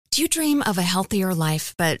Do you dream of a healthier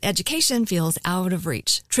life, but education feels out of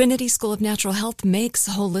reach? Trinity School of Natural Health makes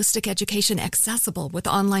holistic education accessible with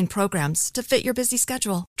online programs to fit your busy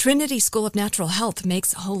schedule. Trinity School of Natural Health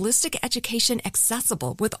makes holistic education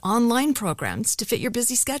accessible with online programs to fit your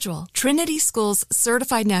busy schedule. Trinity School's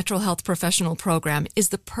Certified Natural Health Professional Program is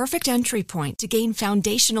the perfect entry point to gain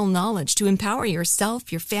foundational knowledge to empower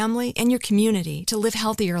yourself, your family, and your community to live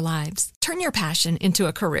healthier lives. Turn your passion into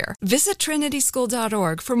a career. Visit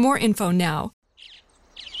trinityschool.org for more info now.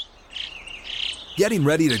 Getting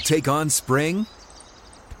ready to take on spring?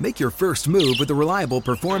 Make your first move with the reliable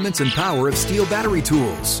performance and power of Steel battery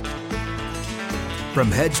tools. From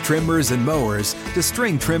hedge trimmers and mowers to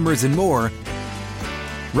string trimmers and more,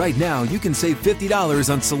 right now you can save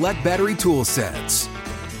 $50 on select battery tool sets.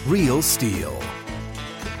 Real Steel.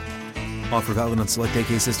 Offer valid on select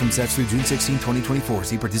AK system sets through June 16, 2024.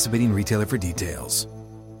 See participating retailer for details.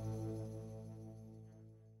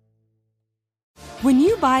 When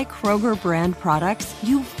you buy Kroger brand products,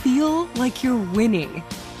 you feel like you're winning.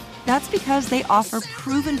 That's because they offer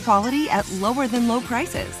proven quality at lower than low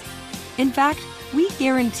prices. In fact, we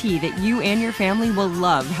guarantee that you and your family will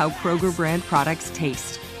love how Kroger brand products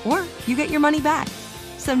taste, or you get your money back.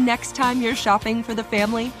 So next time you're shopping for the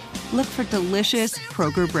family, look for delicious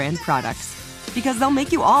Kroger brand products, because they'll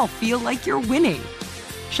make you all feel like you're winning.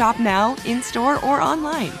 Shop now, in-store, or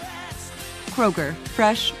online. Kroger,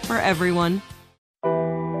 fresh for everyone.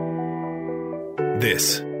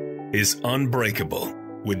 This is Unbreakable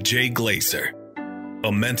with Jay Glazer,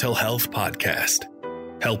 a mental health podcast,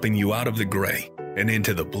 helping you out of the gray and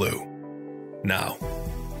into the blue. Now,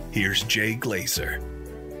 here's Jay Glazer.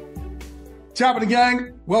 What's happening,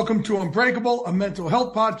 gang? Welcome to Unbreakable, a mental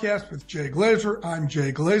health podcast with Jay Glazer. I'm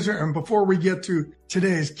Jay Glazer. And before we get to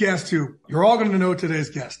today's guest, who you're all going to know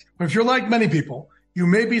today's guest, but if you're like many people, you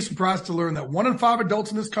may be surprised to learn that 1 in 5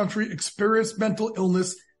 adults in this country experienced mental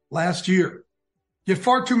illness last year. Yet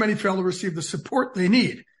far too many fail to receive the support they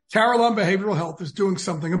need. Carelon Behavioral Health is doing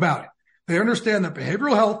something about it. They understand that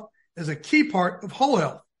behavioral health is a key part of whole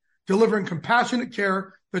health, delivering compassionate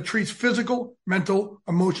care that treats physical, mental,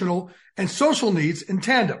 emotional, and social needs in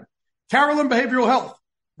tandem. Carelon Behavioral Health,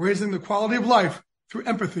 raising the quality of life through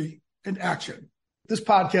empathy and action. This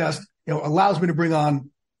podcast, allows me to bring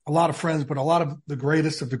on a lot of friends, but a lot of the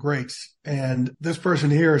greatest of the greats. And this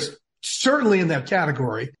person here is certainly in that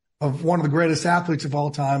category of one of the greatest athletes of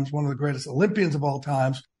all times, one of the greatest Olympians of all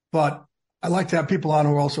times. But I like to have people on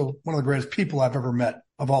who are also one of the greatest people I've ever met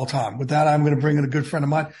of all time. With that, I'm going to bring in a good friend of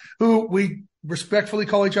mine who we respectfully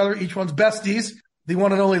call each other each one's besties, the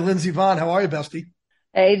one and only Lindsey Vonn. How are you, bestie?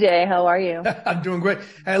 Hey, Jay. How are you? I'm doing great.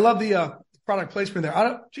 Hey, I love the product placement there.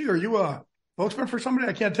 Are you a spokesman for somebody?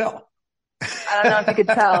 I can't tell. I don't know if you could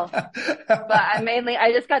tell, but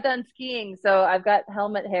I just got done skiing, so I've got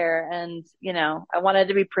helmet hair, and I wanted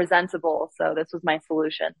to be presentable, so this was my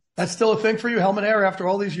solution. That's still a thing for you, helmet hair, after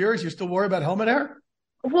all these years? You still worry about helmet hair?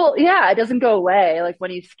 Well, yeah, it doesn't go away. Like when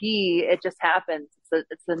you ski, it just happens.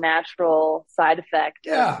 It's a natural side effect.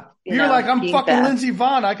 Yeah, you're like, I'm fucking fast. Lindsey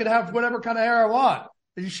Vonn. I could have whatever kind of hair I want.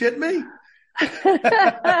 Are you shitting me?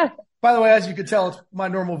 By the way, as you can tell, it's my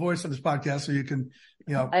normal voice on this podcast, so you can,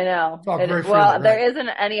 I know. Talk very freely, well, right? There isn't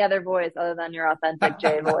any other voice other than your authentic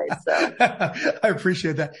Jay voice. So I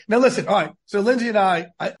appreciate that. Now, listen. All right. So Lindsey and I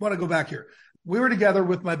want to go back here. We were together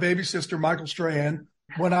with my baby sister, Michael Strahan,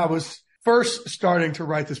 when I was first starting to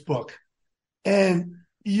write this book. And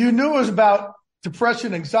you knew it was about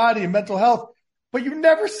depression, anxiety, and mental health, but you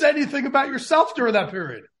never said anything about yourself during that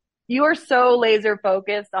period. You were so laser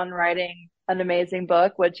focused on writing an amazing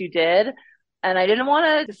book, which you did. And I didn't want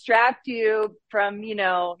to distract you from,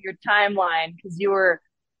 your timeline, because you're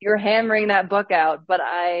hammering that book out. But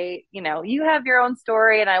you have your own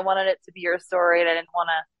story, and I wanted it to be your story, and I didn't want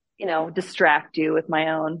to, distract you with my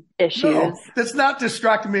own issues. No, that's not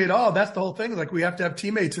distracting me at all. That's the whole thing. Like, we have to have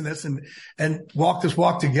teammates in this and walk this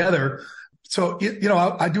walk together. So,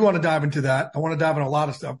 I do want to dive into that. I want to dive into a lot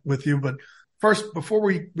of stuff with you. But first, before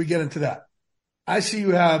we get into that, I see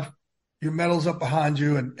you have your medals up behind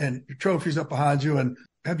you and your trophies up behind you. And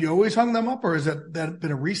have you always hung them up, or has that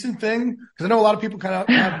been a recent thing? Because I know a lot of people kind of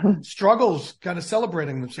have struggles kind of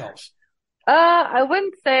celebrating themselves. I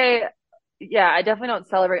wouldn't say, I definitely don't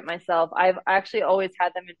celebrate myself. I've actually always had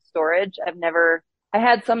them in storage. I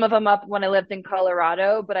had some of them up when I lived in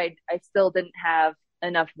Colorado, but I still didn't have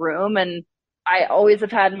enough room. And I always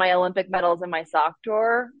have had my Olympic medals in my sock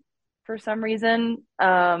drawer for some reason.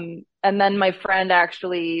 And then my friend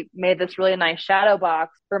actually made this really nice shadow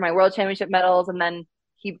box for my world championship medals. And then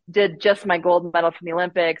he did just my gold medal from the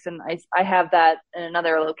Olympics, and I have that in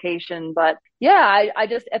another location. But yeah,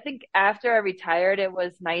 I think after I retired, it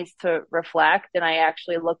was nice to reflect, and I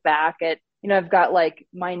actually look back at, I've got like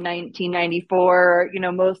my 1994,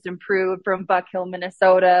 most improved from Buck Hill,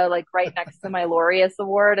 Minnesota, like right next to my Laureus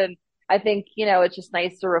Award. And I think, it's just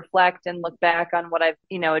nice to reflect and look back on what I've,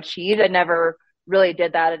 achieved. I never really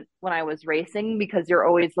did that when I was racing, because you're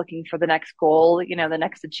always looking for the next goal, the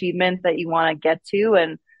next achievement that you want to get to.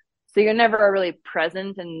 And so you're never really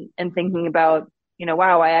present and thinking about,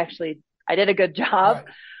 wow, I did a good job. Right.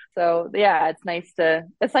 So yeah, it's nice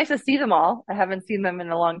to see them all. I haven't seen them in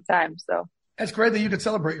a long time. So it's great that you could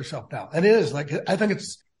celebrate yourself now. And it is like, I think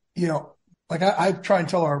it's, like I try and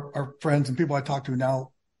tell our friends and people I talk to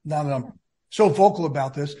now that I'm so vocal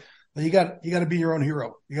about this, that you got to be your own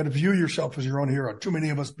hero. You got to view yourself as your own hero. Too many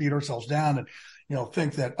of us beat ourselves down and,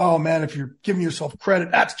 think that, oh man, if you're giving yourself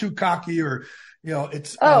credit, that's too cocky, or,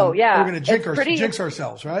 it's, we're going to jinx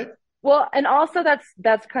ourselves, right? Well, and also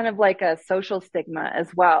that's kind of like a social stigma as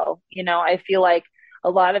well. I feel like a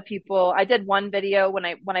lot of people, I did one video when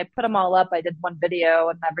I put them all up, I did one video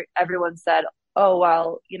and everyone said, oh,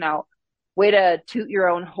 well, way to toot your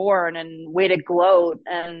own horn and way to gloat.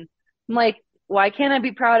 And I'm like, why can't I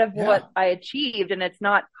be proud of what I achieved? And it's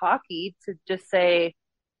not cocky to just say,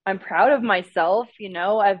 I'm proud of myself.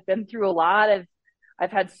 I've been through a lot.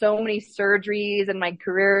 I've had so many surgeries, and my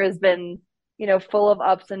career has been, full of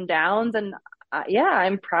ups and downs. And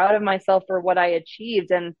I'm proud of myself for what I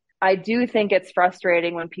achieved. And I do think it's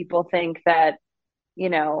frustrating when people think that,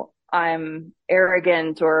 I'm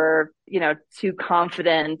arrogant or, too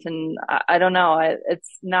confident. And I don't know,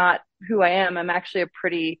 it's not who I am. I'm actually a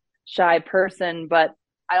pretty shy person, but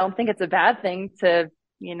I don't think it's a bad thing to,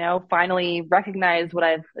 finally recognize what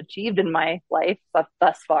I've achieved in my life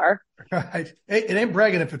thus far. Right. It ain't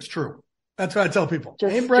bragging if it's true. That's what I tell people.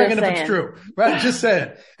 It ain't bragging if it's true. Right. Just say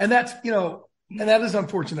it. And that's, and that is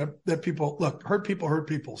unfortunate that people hurt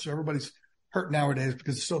people. So everybody's hurt nowadays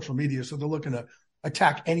because of social media. So they're looking to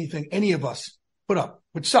attack anything any of us put up,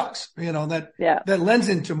 which sucks. That lends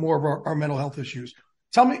into more of our mental health issues.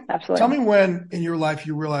 Tell me when in your life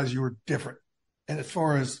you realized you were different, and as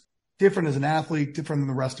far as different as an athlete, different than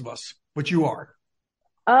the rest of us, which you are.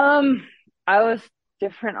 I was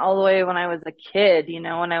different all the way when I was a kid.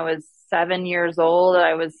 When I was 7 years old,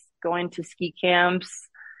 I was going to ski camps,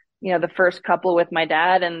 the first couple with my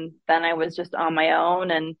dad, and then I was just on my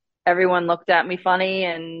own, and everyone looked at me funny,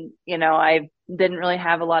 and, I didn't really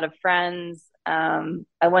have a lot of friends.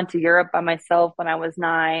 I went to Europe by myself when I was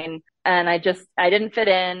 9, and I didn't fit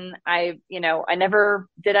in. I never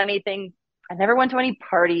did anything. I never went to any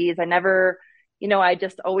parties. I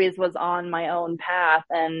just always was on my own path.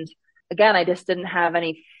 And again, I just didn't have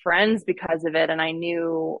any friends because of it. And I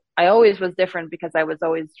knew I always was different because I was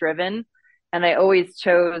always driven, and I always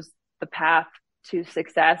chose the path to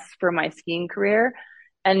success for my skiing career.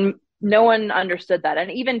 And no one understood that.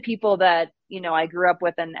 And even people that, I grew up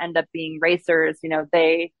with and end up being racers,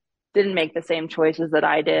 they didn't make the same choices that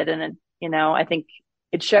I did. And, I think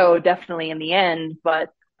it showed definitely in the end, but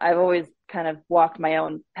I've always kind of walked my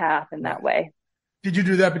own path in that way. Did you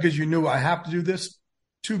do that because you knew I have to do this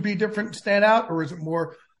to be different, stand out? Or is it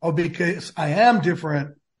more, because I am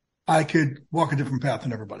different, I could walk a different path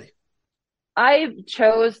than everybody? I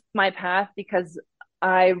chose my path because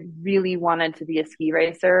I really wanted to be a ski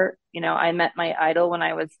racer. I met my idol when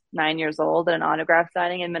I was 9 years old at an autograph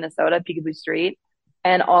signing in Minnesota, Peekaboo Street.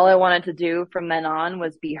 And all I wanted to do from then on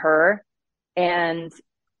was be her. And,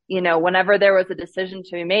 whenever there was a decision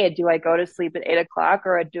to be made, do I go to sleep at 8 o'clock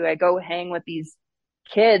or do I go hang with these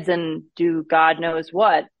kids and do God knows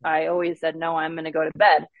what? I always said, no, I'm going to go to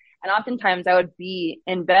bed. And oftentimes I would be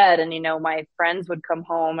in bed and, my friends would come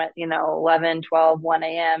home at, 11, 12, 1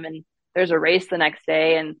 a.m. and there's a race the next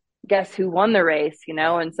day, and guess who won the race,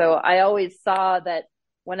 And so I always saw that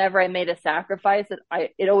whenever I made a sacrifice,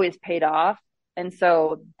 it always paid off. And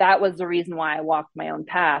so that was the reason why I walked my own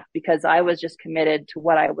path, because I was just committed to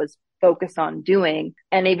what I was focused on doing.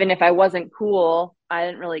 And even if I wasn't cool, I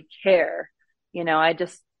didn't really care.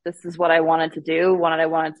 This is what I wanted to do, what I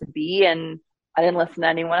wanted to be, and I didn't listen to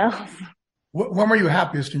anyone else. When were you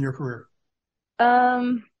happiest in your career?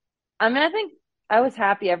 I think I was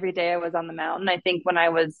happy every day I was on the mountain. I think when I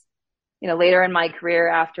was, later in my career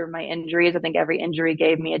after my injuries, I think every injury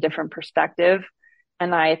gave me a different perspective.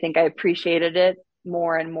 And I think I appreciated it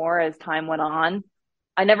more and more as time went on.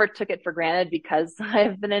 I never took it for granted because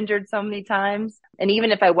I've been injured so many times. And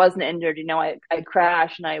even if I wasn't injured, I'd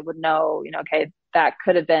crash and I would know, okay, that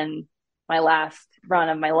could have been my last run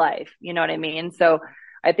of my life. You know what I mean? So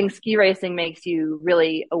I think ski racing makes you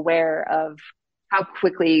really aware of how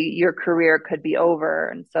quickly your career could be over.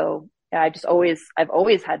 And so yeah, I've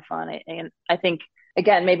always had fun. And I think,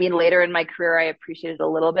 again, maybe later in my career, I appreciated a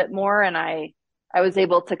little bit more, and I was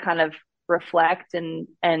able to kind of reflect and,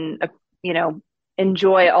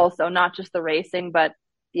 enjoy also not just the racing, but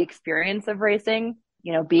the experience of racing,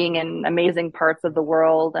 being in amazing parts of the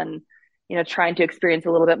world and, trying to experience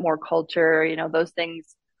a little bit more culture, those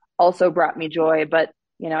things also brought me joy. But,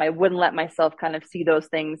 I wouldn't let myself kind of see those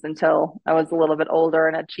things until I was a little bit older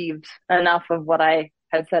and achieved enough of what I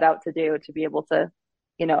had set out to do to be able to,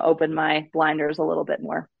 open my blinders a little bit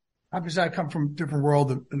more. Obviously, I come from a different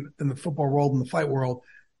world in the football world and the fight world.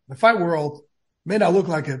 The fight world may not look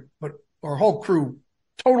like it, but our whole crew,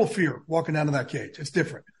 total fear walking down to that cage. It's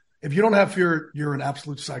different. If you don't have fear, you're an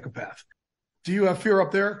absolute psychopath. Do you have fear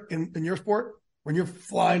up there in your sport when you're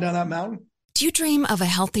flying down that mountain? Do you dream of a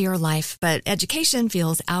healthier life, but education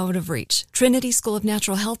feels out of reach? Trinity School of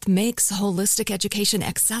Natural Health makes holistic education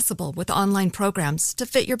accessible with online programs to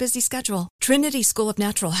fit your busy schedule. Trinity School of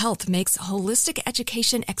Natural Health makes holistic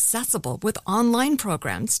education accessible with online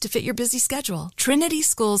programs to fit your busy schedule. Trinity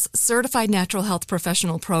School's Certified Natural Health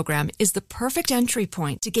Professional Program is the perfect entry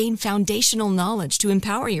point to gain foundational knowledge to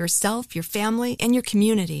empower yourself, your family, and your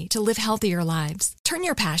community to live healthier lives. Turn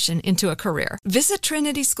your passion into a career. Visit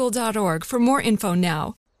trinityschool.org for more info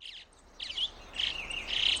now.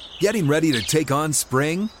 Getting ready to take on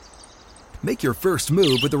spring? Make your first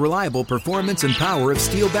move with the reliable performance and power of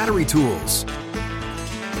Steel battery tools.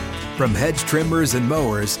 From hedge trimmers and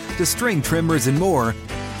mowers to string trimmers and more,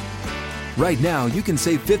 right now you can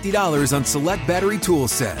save $50 on select battery tool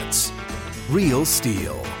sets. Real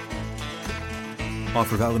Steel.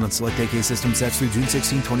 Offer valid on select AK system sets through June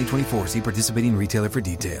 16, 2024. See participating retailer for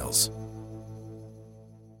details.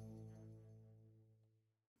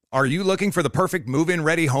 Are you looking for the perfect move-in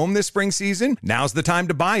ready home this spring season? Now's the time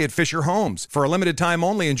to buy at Fisher Homes. For a limited time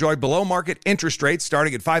only, enjoy below-market interest rates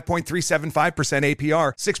starting at 5.375%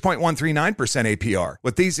 APR, 6.139% APR.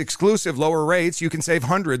 With these exclusive lower rates, you can save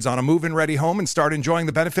hundreds on a move-in ready home and start enjoying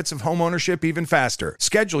the benefits of home ownership even faster.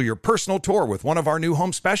 Schedule your personal tour with one of our new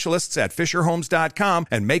home specialists at FisherHomes.com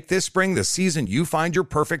and make this spring the season you find your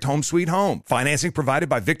perfect home sweet home. Financing provided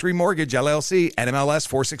by Victory Mortgage, LLC, NMLS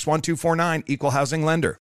 461249, Equal Housing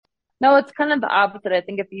Lender. No, it's kind of the opposite. I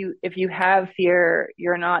think if you have fear,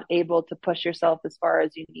 you're not able to push yourself as far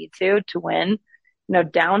as you need to win.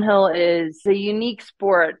 Downhill is a unique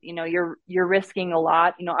sport. You're risking a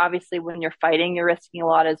lot. Obviously when you're fighting, you're risking a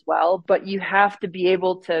lot as well, but you have to be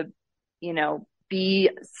able to, be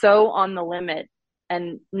so on the limit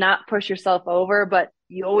and not push yourself over, but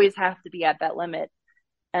you always have to be at that limit.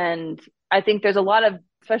 And I think there's a lot of,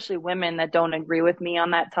 especially women, that don't agree with me on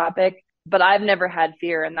that topic. But I've never had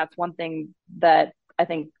fear. And that's one thing that I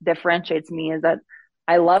think differentiates me, is that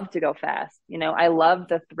I love to go fast. I love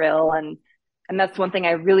the thrill. And that's one thing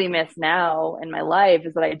I really miss now in my life,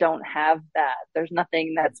 is that I don't have that. There's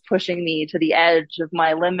nothing that's pushing me to the edge of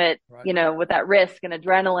my limit, right. With that risk and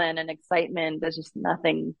adrenaline and excitement. There's just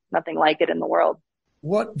nothing like it in the world.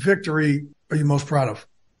 What victory are you most proud of?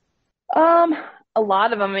 A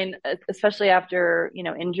lot of them, especially after,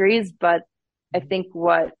 injuries, but I think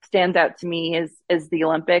what stands out to me is the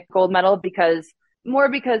Olympic gold medal, because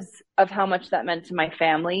of how much that meant to my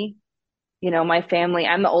family. My family,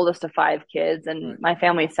 I'm the oldest of 5 kids, and my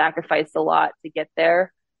family sacrificed a lot to get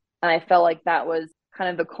there. And I felt like that was kind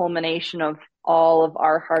of the culmination of all of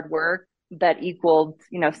our hard work that equaled,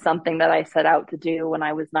 something that I set out to do when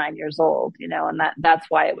I was 9 years old, and that's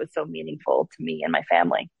why it was so meaningful to me and my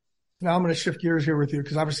family. Now I'm going to shift gears here with you,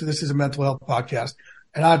 because obviously this is a mental health podcast.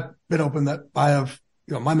 And I've been open that I have,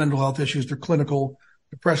 my mental health issues. They're clinical: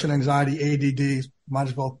 depression, anxiety, ADD. Might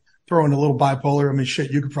as well throw in a little bipolar.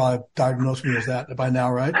 Shit, you could probably diagnose me as that by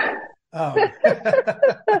now, right? I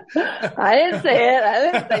didn't say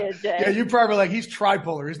it, Jay. Yeah, you probably he's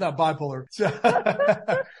tripolar. He's not bipolar. So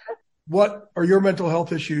what are your mental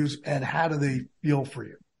health issues, and how do they feel for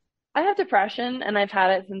you? I have depression, and I've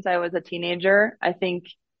had it since I was a teenager. I think,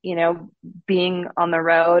 being on the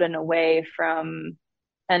road and away from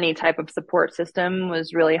any type of support system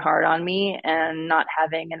was really hard on me, and not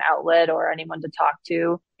having an outlet or anyone to talk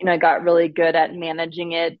to. I got really good at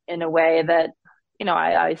managing it in a way that,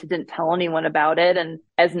 I obviously didn't tell anyone about it. And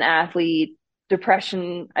as an athlete,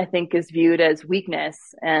 depression, I think, is viewed as weakness,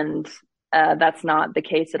 and that's not the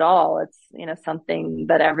case at all. It's, something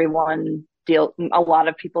that a lot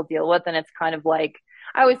of people deal with. And it's kind of like,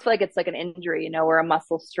 I always feel like it's like an injury, or a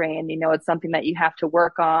muscle strain, it's something that you have to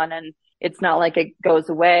work on, and it's not like it goes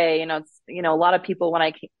away. It's, a lot of people,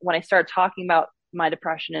 when I started talking about my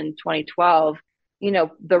depression in 2012,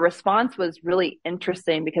 the response was really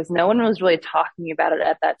interesting because no one was really talking about it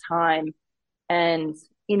at that time. And,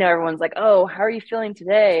 everyone's like, oh, how are you feeling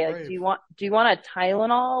today? Like, do you want a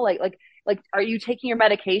Tylenol? Like, are you taking your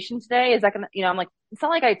medication today? Is that going to, I'm like, it's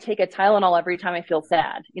not like I take a Tylenol every time I feel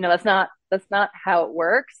sad. That's not how it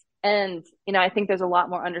works. And, I think there's a lot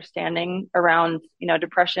more understanding around,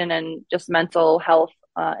 depression and just mental health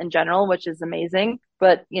in general, which is amazing.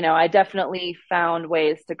 But, I definitely found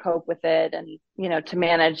ways to cope with it and, to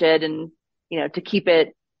manage it and, to keep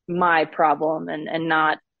it my problem and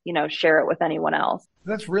not, share it with anyone else.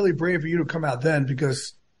 That's really brave of you to come out then,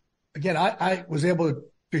 because again, I was able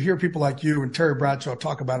to hear people like you and Terry Bradshaw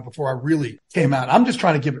talk about it before I really came out. I'm just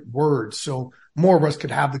trying to give it words so more of us could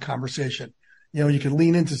have the conversation. You could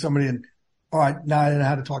lean into somebody and, all right, now I know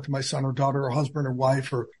how to talk to my son or daughter or husband or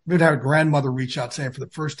wife, or even had a grandmother reach out saying for the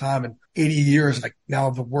first time in 80 years, I now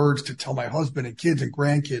have the words to tell my husband and kids and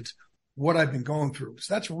grandkids what I've been going through.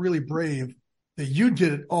 So that's really brave that you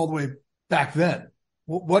did it all the way back then.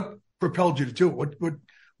 What propelled you to do it?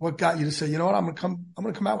 What got you to say, you know what, I'm going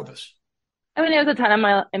to come out with this? I mean, it was a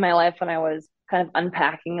time in my life when I was kind of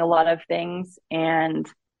unpacking a lot of things and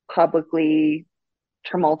publicly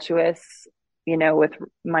tumultuous, with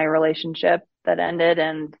my relationship that ended.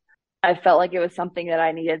 And I felt like it was something that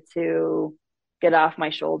I needed to get off my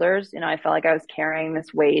shoulders. I felt like I was carrying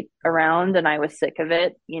this weight around and I was sick of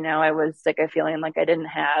it. I was sick of feeling like I didn't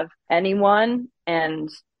have anyone. And,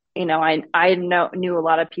 I knew a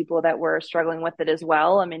lot of people that were struggling with it as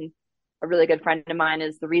well. I mean, a really good friend of mine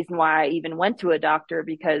is the reason why I even went to a doctor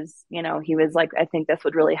because, he was like, I think this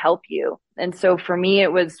would really help you. And so for me,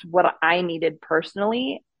 it was what I needed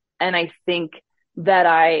personally. And I think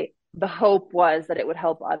that the hope was that it would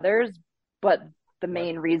help others, but the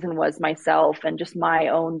main reason was myself and just my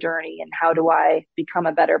own journey and how do I become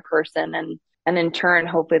a better person? And in turn,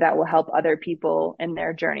 hopefully that will help other people in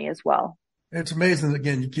their journey as well. It's amazing that,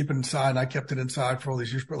 again, you keep it inside. I kept it inside for all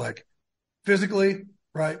these years, but like physically,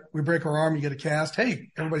 right? We break our arm, you get a cast.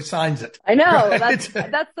 Hey, everybody signs it. I know. Right?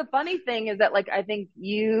 That's the funny thing is that, like, I think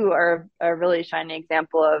you are a really shining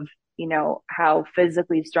example of, how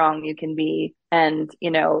physically strong you can be and,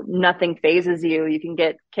 nothing phases you. You can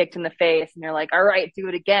get kicked in the face and you're like, all right, do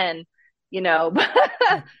it again,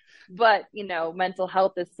 but, mental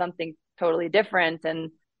health is something totally different. And,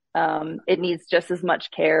 it needs just as much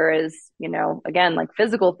care as, again, like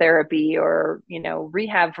physical therapy or,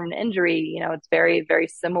 rehab from an injury, it's very, very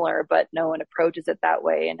similar, but no one approaches it that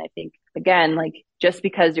way. And I think, again, like just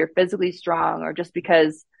because you're physically strong or just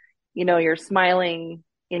because, you're smiling,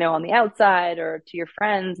 on the outside or to your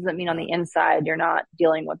friends doesn't mean on the inside you're not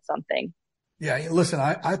dealing with something. Yeah. Listen,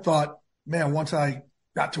 I thought, man, once I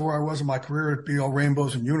got to where I was in my career, it'd be all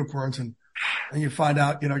rainbows and unicorns. And you find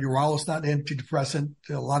out, urolog's not an antidepressant.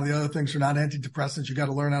 A lot of the other things are not antidepressants. You got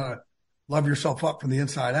to learn how to love yourself up from the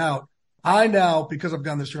inside out. I now, because I've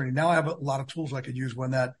gone this journey, now I have a lot of tools I could use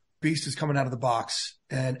when that beast is coming out of the box.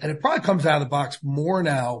 And it probably comes out of the box more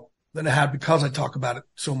now than it had because I talk about it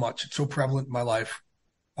so much. It's so prevalent in my life.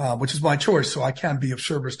 Which is my choice, so I can be of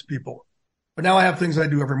service to people. But now I have things I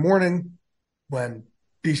do every morning when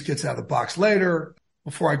Beast gets out of the box later,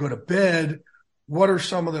 before I go to bed. What are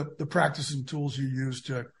some of the practices and tools you use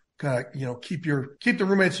to kind of, keep the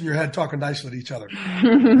roommates in your head talking nicely to each other?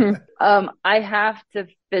 I have to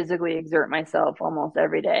physically exert myself almost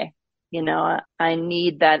every day. I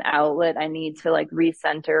need that outlet. I need to like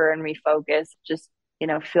recenter and refocus, just,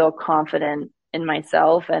 feel confident in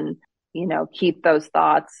myself and, keep those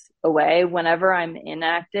thoughts away. Whenever I'm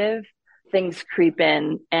inactive, things creep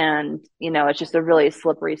in and, it's just a really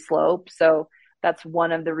slippery slope. So that's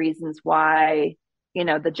one of the reasons why,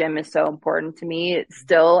 the gym is so important to me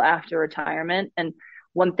still after retirement. And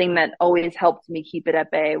one thing that always helped me keep it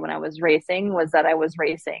at bay when I was racing was that I was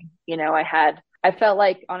racing. I felt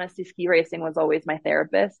like honestly ski racing was always my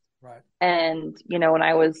therapist. Right. And,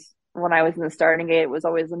 when I was in the starting gate, it was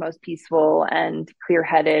always the most peaceful and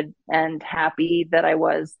clear-headed and happy that I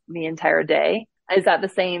was the entire day. Is that the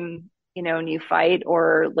same, when you fight,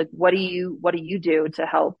 or like, what do you do to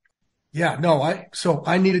help? Yeah, no, so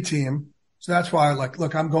I need a team. So that's why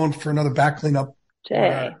look, I'm going for another back cleanup.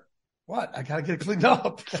 Jay. What? I gotta get it cleaned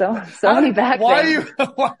up. So many back things.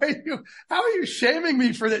 How are you shaming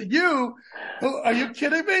me for that? Are you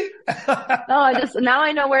kidding me? No, now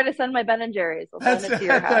I know where to send my Ben and Jerry's. I'll send it to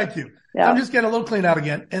your house. Thank you. Yeah. I'm just getting a little cleaned out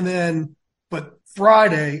again. But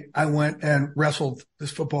Friday I went and wrestled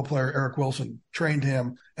this football player, Eric Wilson, trained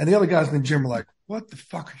him. And the other guys in the gym were like, what the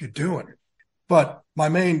fuck are you doing? But my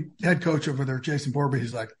main head coach over there, Jason Borby,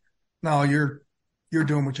 he's like, no, you're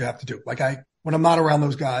doing what you have to do. Like when I'm not around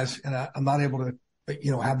those guys and I'm not able to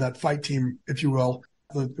have that fight team, if you will.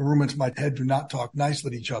 The roommates in my head do not talk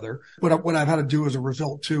nicely to each other. But what I've had to do as a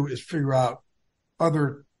result too is figure out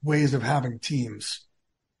other ways of having teams,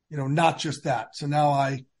 not just that. So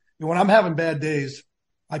now when I'm having bad days,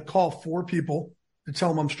 I call 4 people to tell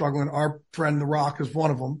them I'm struggling. Our friend, The Rock, is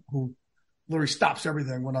one of them, who literally stops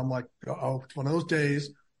everything when I'm like, oh, it's one of those days.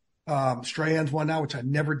 Strahan's one now, which I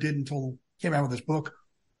never did until he came out with this book.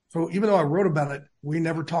 So even though I wrote about it, we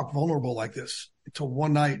never talked vulnerable like this until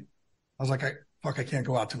one night. I was like, I can't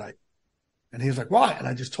go out tonight. And he was like, why? And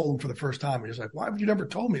I just told him for the first time. He was like, why have you never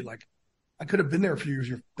told me? Like, I could have been there for you as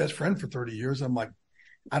your best friend for 30 years. I'm like,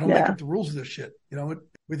 I don't make up the rules of this shit.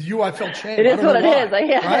 With you, I felt shame. It is what it is.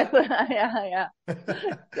 Like, right? Yeah.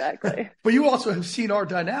 Exactly. But you also have seen our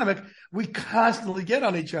dynamic. We constantly get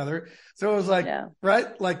on each other. So it was like,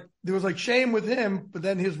 right? Like there was like shame with him, but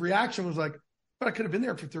then his reaction was like, but I could have been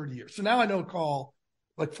there for 30 years. So now I know to call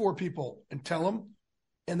like 4 people and tell them.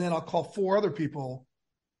 And then I'll call 4 other people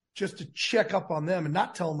just to check up on them and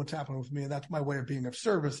not tell them what's happening with me. And that's my way of being of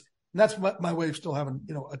service. And that's my way of still having,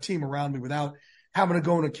 a team around me without having to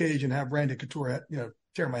go on a cage and have Randy Couture,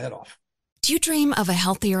 tear my head off. Do you dream of a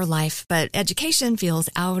healthier life, but education feels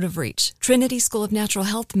out of reach? Trinity School of Natural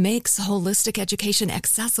Health makes holistic education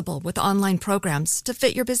accessible with online programs to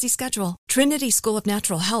fit your busy schedule. Trinity School of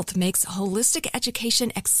Natural Health makes holistic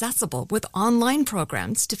education accessible with online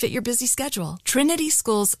programs to fit your busy schedule. Trinity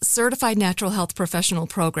School's Certified Natural Health Professional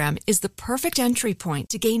Program is the perfect entry point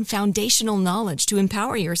to gain foundational knowledge to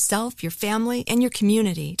empower yourself, your family, and your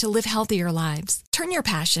community to live healthier lives. Turn your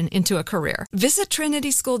passion into a career. Visit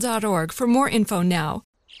trinityschool.org for more info now.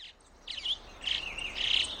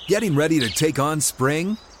 Getting ready to take on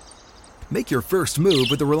spring? Make your first move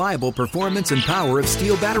with the reliable performance and power of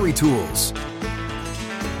Steel battery tools.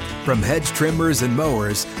 From hedge trimmers and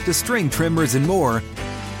mowers to string trimmers and more,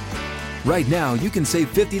 right now you can save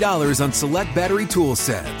 $50 on select battery tool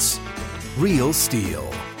sets. Real Steel.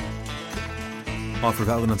 Offer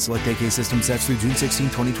valid on select AK system sets through June 16,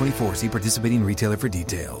 2024. See participating retailer for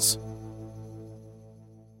details.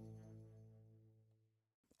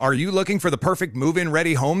 Are you looking for the perfect move-in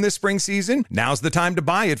ready home this spring season? Now's the time to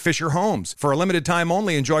buy at Fisher Homes. For a limited time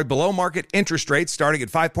only, enjoy below-market interest rates starting at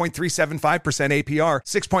 5.375% APR,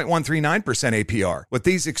 6.139% APR. With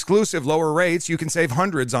these exclusive lower rates, you can save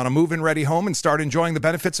hundreds on a move-in ready home and start enjoying the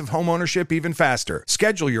benefits of homeownership even faster.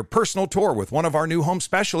 Schedule your personal tour with one of our new home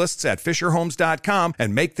specialists at FisherHomes.com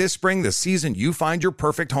and make this spring the season you find your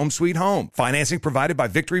perfect home sweet home. Financing provided by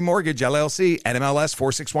Victory Mortgage, LLC, NMLS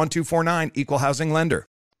 461249, Equal Housing Lender.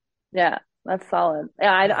 Yeah, that's solid.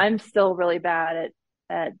 Yeah, I'm still really bad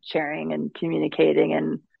at sharing and communicating,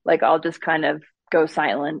 and like I'll just kind of go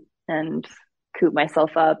silent and coop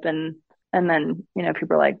myself up, and then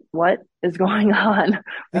people are like, "What is going on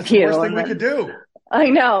with you?" That's the worst thing we could do. I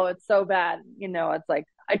know, it's so bad. It's like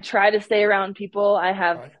I try to stay around people. I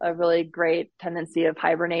have a really great tendency of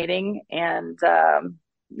hibernating, and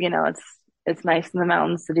it's nice in the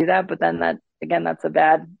mountains to do that, but then that's a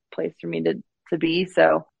bad place for me to be.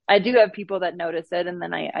 So I do have people that notice it. And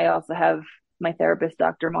then I also have my therapist,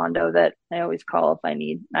 Dr. Mondo, that I always call if I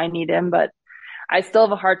need him, but I still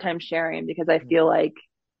have a hard time sharing because I feel like,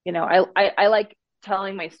 I like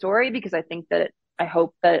telling my story because I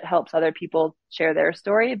hope that it helps other people share their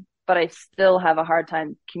story, but I still have a hard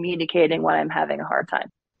time communicating when I'm having a hard time.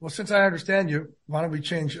 Well, since I understand you, why don't we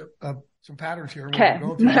change some patterns here? Okay.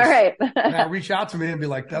 All right. Now reach out to me and be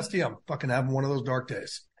like, Dusty, I'm fucking having one of those dark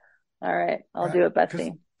days. All right. I'll do it,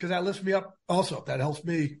 Bestie. Because that lifts me up also. That helps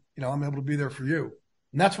me, I'm able to be there for you.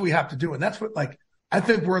 And that's what we have to do. And that's what, I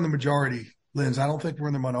think we're in the majority, Linz. I don't think we're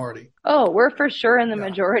in the minority. Oh, we're for sure in the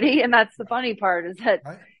majority. And that's the funny part is that,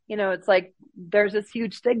 it's like there's this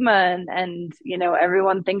huge stigma and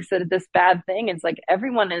everyone thinks that it's this bad thing. It's like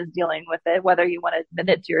everyone is dealing with it, whether you want to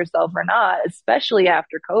admit it to yourself or not, especially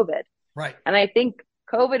after COVID. Right. And I think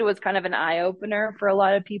COVID was kind of an eye opener for a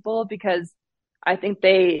lot of people because I think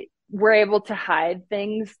they were able to hide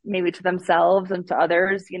things maybe to themselves and to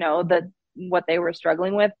others, that what they were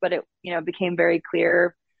struggling with. But it, became very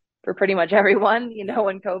clear for pretty much everyone,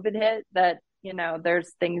 when COVID hit that,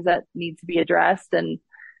 there's things that need to be addressed. And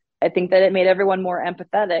I think that it made everyone more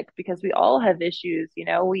empathetic because we all have issues,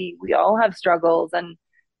 we all have struggles, and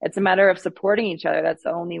it's a matter of supporting each other. That's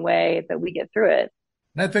the only way that we get through it.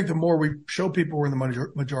 And I think the more we show people we're in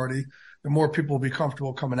the majority, the more people will be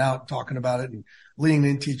comfortable coming out and talking about it and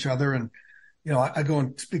leaning into each other. And, I go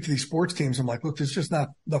and speak to these sports teams. I'm like, look, there's just not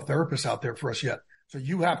enough therapists out there for us yet. So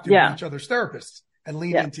you have to be each other's therapists and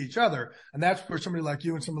lean into each other. And that's where somebody like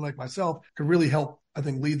you and somebody like myself could really help, I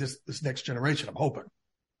think, lead this next generation. I'm hoping.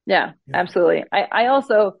 Yeah, absolutely. I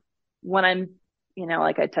also, when I'm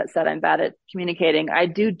like I said, I'm bad at communicating. I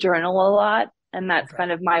do journal a lot, and that's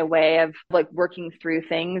kind of my way of like working through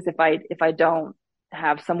things. If I don't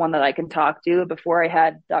have someone that I can talk to. Before I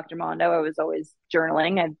had Dr. Mondo, I was always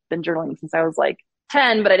journaling. I've been journaling since I was like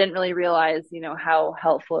 10, but I didn't really realize, how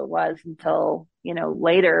helpful it was until,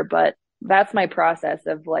 later. But that's my process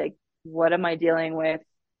of like, what am I dealing with?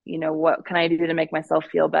 What can I do to make myself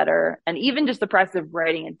feel better? And even just the process of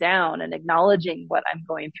writing it down and acknowledging what I'm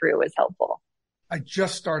going through is helpful. I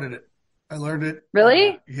just started it. I learned it.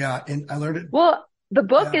 Really? Yeah. And I learned it. Well, the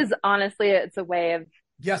book is honestly, it's a way of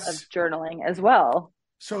journaling as well.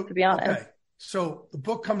 So to be honest. Okay. So the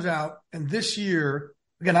book comes out, and this year,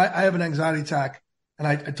 again, I have an anxiety attack, and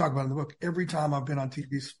I talk about it in the book every time I've been on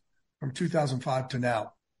TV from 2005 to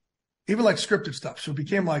now, even like scripted stuff. So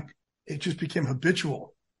it just became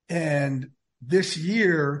habitual. And this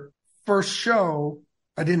year, first show,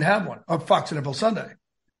 I didn't have one of Fox and NFL Sunday.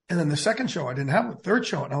 And then the second show, I didn't have one. Third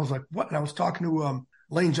show. And I was like, what? And I was talking to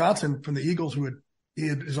Lane Johnson from the Eagles, he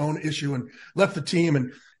had his own issue and left the team.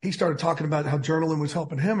 And he started talking about how journaling was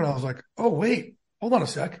helping him. And I was like, oh, wait, hold on a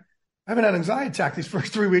sec. I haven't had an anxiety attack these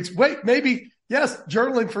first 3 weeks. Wait, maybe, yes,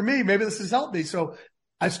 journaling for me. Maybe this has helped me. So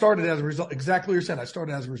I started as a result, exactly what you're saying. I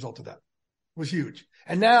started as a result of that. It was huge.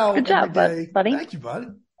 And now good job, every day, buddy. Thank you,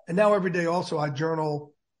 bud. And now every day also I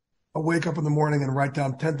journal. I wake up in the morning and write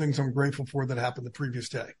down 10 things I'm grateful for that happened the previous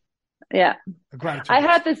day. Yeah. Gratitude. I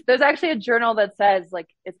had this, there's actually a journal that says like,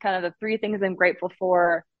 it's kind of the 3 things I'm grateful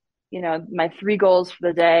for, my 3 goals for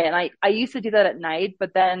the day. And I used to do that at night,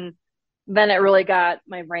 but then it really got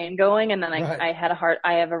my brain going. And then I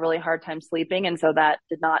have a really hard time sleeping. And so that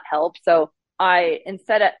did not help. So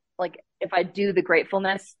instead of like, if I do the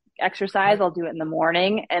gratefulness exercise, I'll do it in the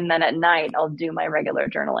morning. And then at night, I'll do my regular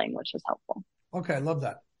journaling, which is helpful. Okay. I love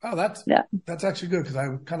that. Oh, that's actually good, because I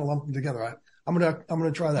kind of lumped them together. I'm going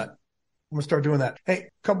to try that. I'm going to start doing that. Hey, a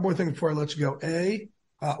couple more things before I let you go.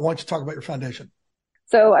 Why don't you talk about your foundation?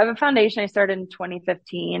 So I have a foundation I started in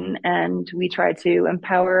 2015, and we try to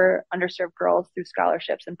empower underserved girls through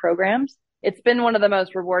scholarships and programs. It's been one of the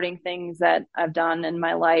most rewarding things that I've done in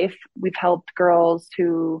my life. We've helped girls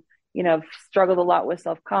who, struggled a lot with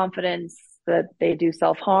self-confidence, that they do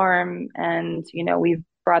self-harm. And, we've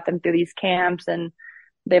brought them through these camps, and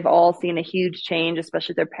they've all seen a huge change,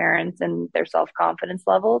 especially their parents and their self-confidence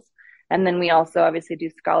levels. And then we also obviously do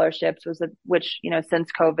scholarships, which, since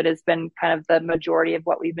COVID has been kind of the majority of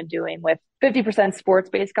what we've been doing, with 50%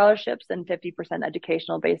 sports-based scholarships and 50%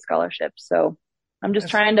 educational-based scholarships. So I'm just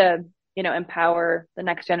trying to, empower the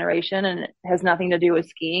next generation, and it has nothing to do with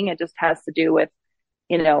skiing. It just has to do with,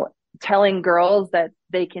 telling girls that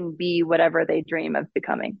they can be whatever they dream of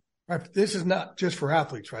becoming. Right. This is not just for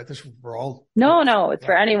athletes, right? This is for all. No, it's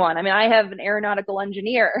for anyone. I mean, I have an aeronautical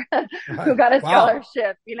engineer who got a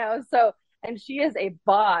scholarship, so, and she is a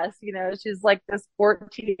boss, she's like this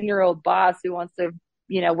 14-year-old boss who wants to,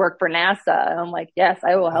 work for NASA. And I'm like, yes,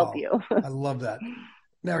 I will help you. I love that.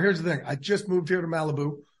 Now, here's the thing. I just moved here to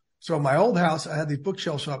Malibu. So my old house, I had these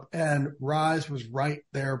bookshelves up, and Rise was right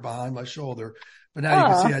there behind my shoulder. But now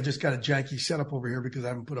you can see I just got a janky setup over here because I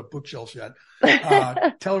haven't put up bookshelves yet.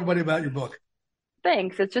 Tell everybody about your book.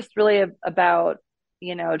 Thanks. It's just really about,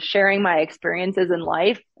 sharing my experiences in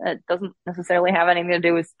life. It doesn't necessarily have anything to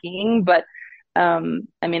do with skiing, but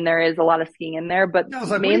there is a lot of skiing in there. But I was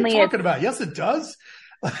like, mainly, what are you talking about? Yes, it does.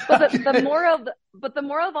 But the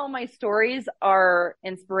moral of all my stories are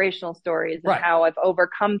inspirational stories, and how I've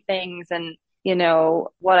overcome things, and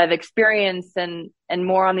what I've experienced, and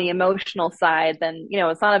more on the emotional side than,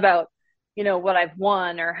 it's not about, what I've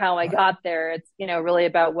won or how I got there. It's, really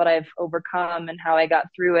about what I've overcome and how I got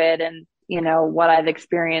through it, and, what I've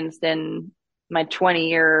experienced in my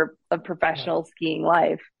 20-year of professional skiing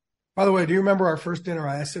life. By the way, do you remember our first dinner?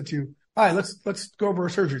 I said to you, all right, let's go over our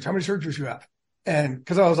surgeries. How many surgeries you have? And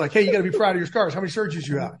cause I was like, hey, you got to be proud of your scars. How many surgeries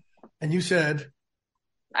you have? And you said,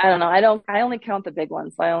 I don't know. I only count the big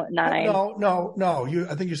ones. So 9. No.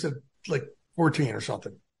 I think you said like 14 or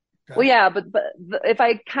something. Okay. Well, yeah, but if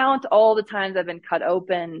I count all the times I've been cut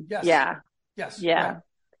open, yes. Yeah. Yes. Yeah. Right.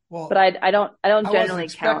 Well, but I don't generally wasn't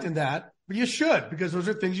expecting that, but you should, because those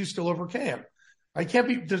are things you still overcame. I can't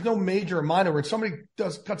be, there's no major or minor. When somebody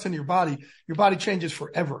cuts into your body changes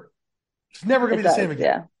forever. It's never going to be the same again.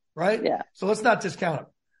 Yeah. Right? Yeah. So let's not discount it.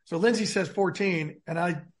 So Lindsey says 14, and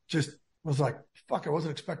I just was like, fuck, I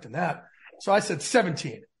wasn't expecting that. So I said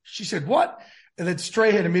 17. She said, what? And then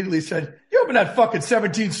Strahan immediately said, "You haven't had fucking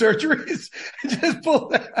 17 surgeries." Just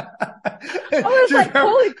pulled that. I was like,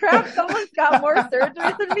 holy crap, someone's got more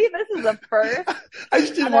surgeries than me. This is a first. I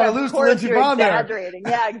just didn't want to lose to Lindsey Vonn there. Exaggerating.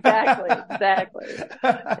 Yeah, exactly.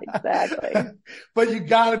 But you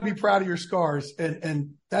got to be proud of your scars.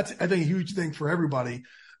 And that's, I think, a huge thing for everybody.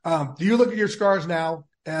 Do you look at your scars now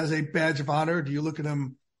as a badge of honor? Do you look at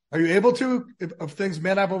them? Are you able to, of things,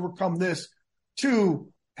 man, I've overcome this,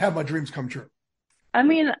 to have my dreams come true? I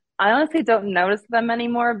mean, I honestly don't notice them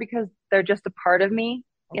anymore because they're just a part of me.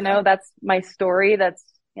 Okay. You know, that's my story. That's,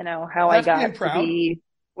 you know, how I got to be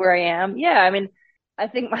where I am. Yeah. I mean, I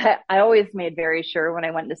think I always made very sure when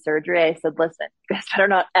I went to surgery, I said, listen, you guys better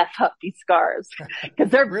not F up these scars because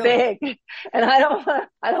they're big and I don't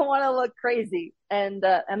want to look crazy. And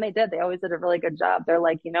they did. They always did a really good job. They're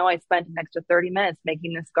like, you know, I spent an extra 30 minutes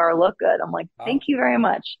making this scar look good. I'm like, thank you very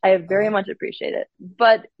much. I very much appreciate it.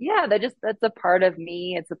 But yeah, that's a part of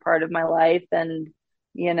me. It's a part of my life. And,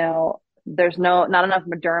 you know, there's not enough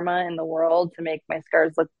derma in the world to make my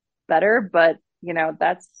scars look better, but you know,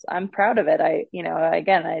 I'm proud of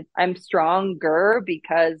it. I'm stronger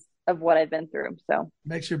because of what I've been through. So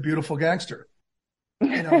makes you a beautiful gangster.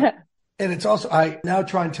 You know, and it's also, I now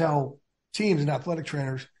try and tell teams and athletic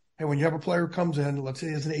trainers, hey, when you have a player who comes in, let's say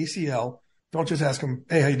it's an ACL, don't just ask them,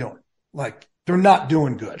 hey, how you doing? Like, they're not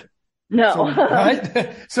doing good. No. So,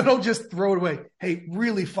 right? So don't just throw it away. Hey,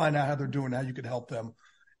 really find out how they're doing, how you could help them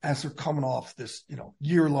as they're coming off this, you know,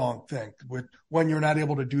 year-long thing with when you're not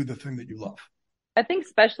able to do the thing that you love. I think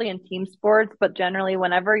especially in team sports, but generally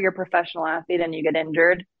whenever you're a professional athlete and you get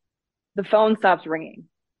injured, the phone stops ringing.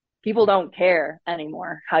 People don't care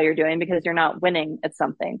anymore how you're doing because you're not winning at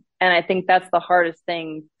something. And I think that's the hardest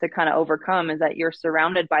thing to kind of overcome, is that you're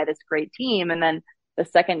surrounded by this great team. And then the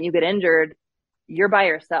second you get injured, you're by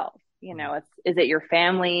yourself. You know, is it your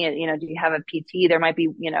family? You know, do you have a PT? There might be,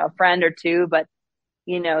 you know, a friend or two, but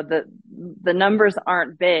you know, the numbers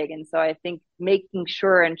aren't big. And so I think making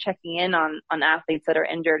sure and checking in on athletes that are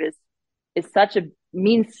injured is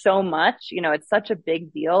means so much. You know, it's such a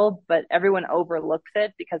big deal, but everyone overlooks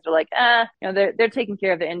it because they're like, you know, they're taking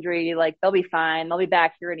care of the injury. Like, they'll be fine. They'll be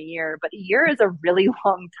back here in a year. But a year is a really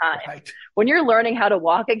long time. Right. When you're learning how to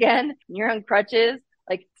walk again, and you're on crutches,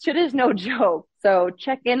 like, shit is no joke. So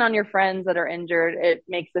check in on your friends that are injured. It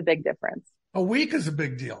makes a big difference. A week is a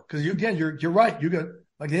big deal because you're right. You get,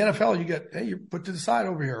 like the NFL, you get, hey, you put to the side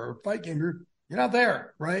over here, or fight game, you're not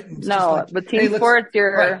there, right? And no, like, with team sports,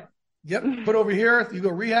 you're right. Yep, put over here. You go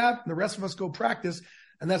rehab, and the rest of us go practice,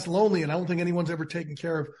 and that's lonely. And I don't think anyone's ever taken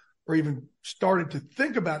care of or even started to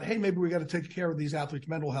think about, hey, maybe we got to take care of these athletes'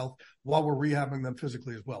 mental health while we're rehabbing them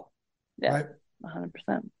physically as well. Yeah, right?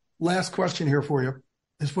 100%. Last question here for you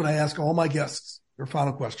is what I ask all my guests. Your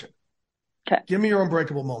final question. Okay. Give me your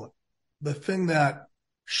unbreakable moment. The thing that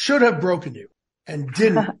should have broken you and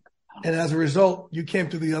didn't. And as a result, you came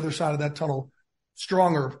to the other side of that tunnel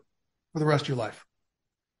stronger for the rest of your life.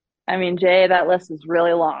 I mean, Jay, that list is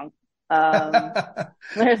really long.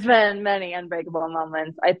 There's been many unbreakable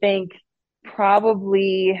moments. I think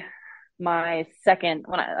probably my second,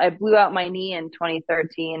 when I blew out my knee in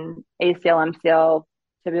 2013, ACL, MCL,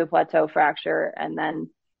 tibial plateau fracture. And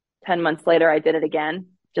then 10 months later, I did it again,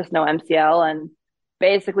 just no MCL. And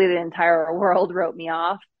basically the entire world wrote me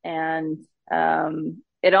off, and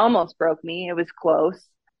it almost broke me. It was close,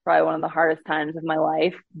 probably one of the hardest times of my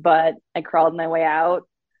life, but I crawled my way out.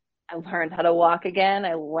 I learned how to walk again.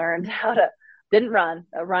 I learned didn't run.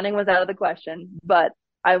 Running was out of the question, but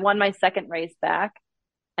I won my second race back.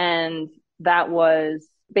 And that was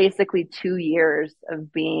basically 2 years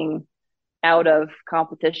of being out of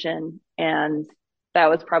competition. And that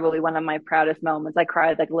was probably one of my proudest moments. I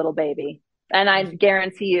cried like a little baby. And I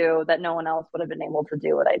guarantee you that no one else would have been able to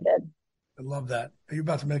do what I did. I love that. You're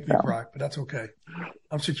about to make me cry, but that's okay.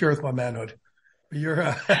 I'm secure with my manhood.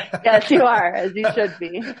 You're yes, you are, as you should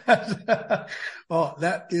be. Well,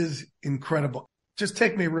 that is incredible. Just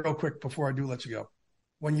take me real quick before I do let you go.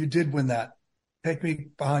 When you did win that, take me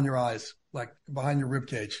behind your eyes, like behind your rib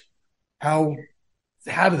cage. How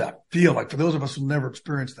did that feel like for those of us who never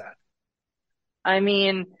experienced that? I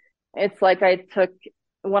mean, it's like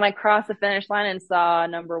when I crossed the finish line and saw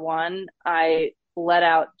number one, I let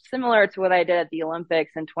out, similar to what I did at the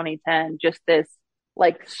Olympics in 2010, just this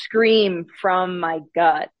like scream from my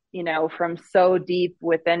gut, you know, from so deep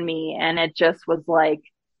within me. And it just was like,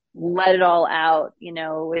 let it all out. You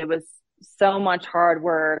know, it was so much hard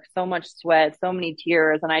work, so much sweat, so many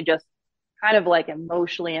tears. And I just kind of like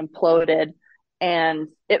emotionally imploded, and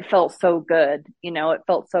it felt so good. You know, it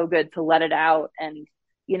felt so good to let it out and,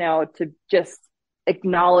 you know, to just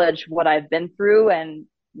acknowledge what I've been through and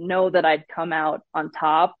know that I'd come out on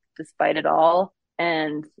top despite it all.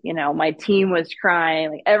 And, you know, my team was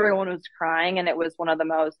crying, like everyone was crying. And it was one of the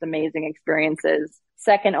most amazing experiences,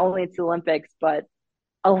 second only to Olympics, but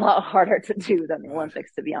a lot harder to do than the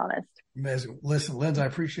Olympics, to be honest. Amazing. Listen, Lindsey, I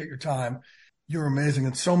appreciate your time. You're amazing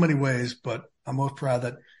in so many ways, but I'm most proud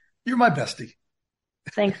that you're my bestie.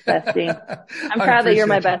 Thanks, bestie. I'm proud that you're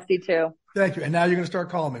my bestie too. Thank you. And now you're going to start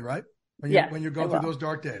calling me, right? When you go through those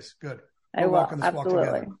dark days. Good. I will. Walk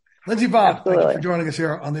together. Lindsey Vonn, thank you for joining us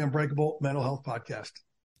here on the Unbreakable Mental Health Podcast.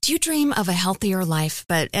 Do you dream of a healthier life,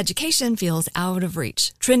 but education feels out of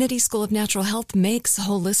reach? Trinity School of Natural Health makes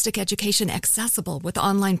holistic education accessible with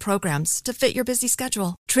online programs to fit your busy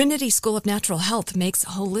schedule. Trinity School of Natural Health makes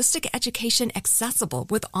holistic education accessible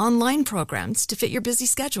with online programs to fit your busy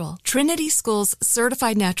schedule. Trinity School's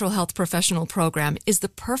Certified Natural Health Professional Program is the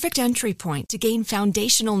perfect entry point to gain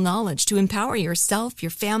foundational knowledge to empower yourself, your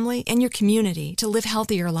family, and your community to live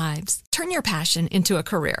healthier lives. Turn your passion into a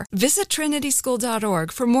career. Visit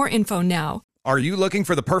trinityschool.org for more info now. Are you looking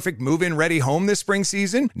for the perfect move-in ready home this spring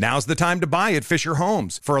season? Now's the time to buy at Fisher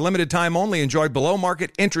Homes. For a limited time only, enjoy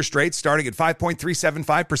below-market interest rates starting at 5.375%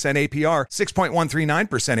 APR,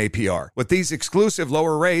 6.139% APR. With these exclusive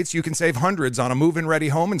lower rates, you can save hundreds on a move-in ready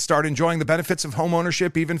home and start enjoying the benefits of home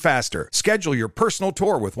ownership even faster. Schedule your personal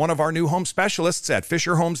tour with one of our new home specialists at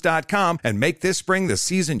FisherHomes.com and make this spring the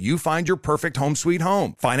season you find your perfect home sweet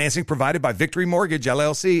home. Financing provided by Victory Mortgage,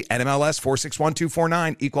 LLC, NMLS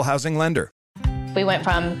 461249, Equal Housing Lender. We went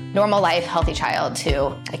from normal life, healthy child to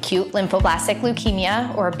acute lymphoblastic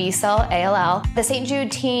leukemia, or B-cell ALL. The St.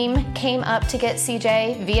 Jude team came up to get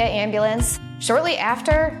CJ via ambulance. Shortly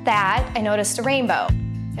after that, I noticed a rainbow.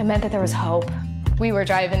 It meant that there was hope. We were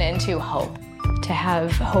driving into hope. To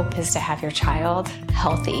have hope is to have your child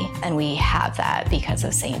healthy, and we have that because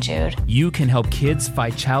of St. Jude. You can help kids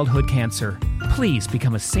fight childhood cancer. Please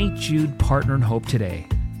become a St. Jude Partner in Hope today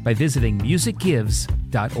by visiting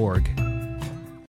musicgives.org.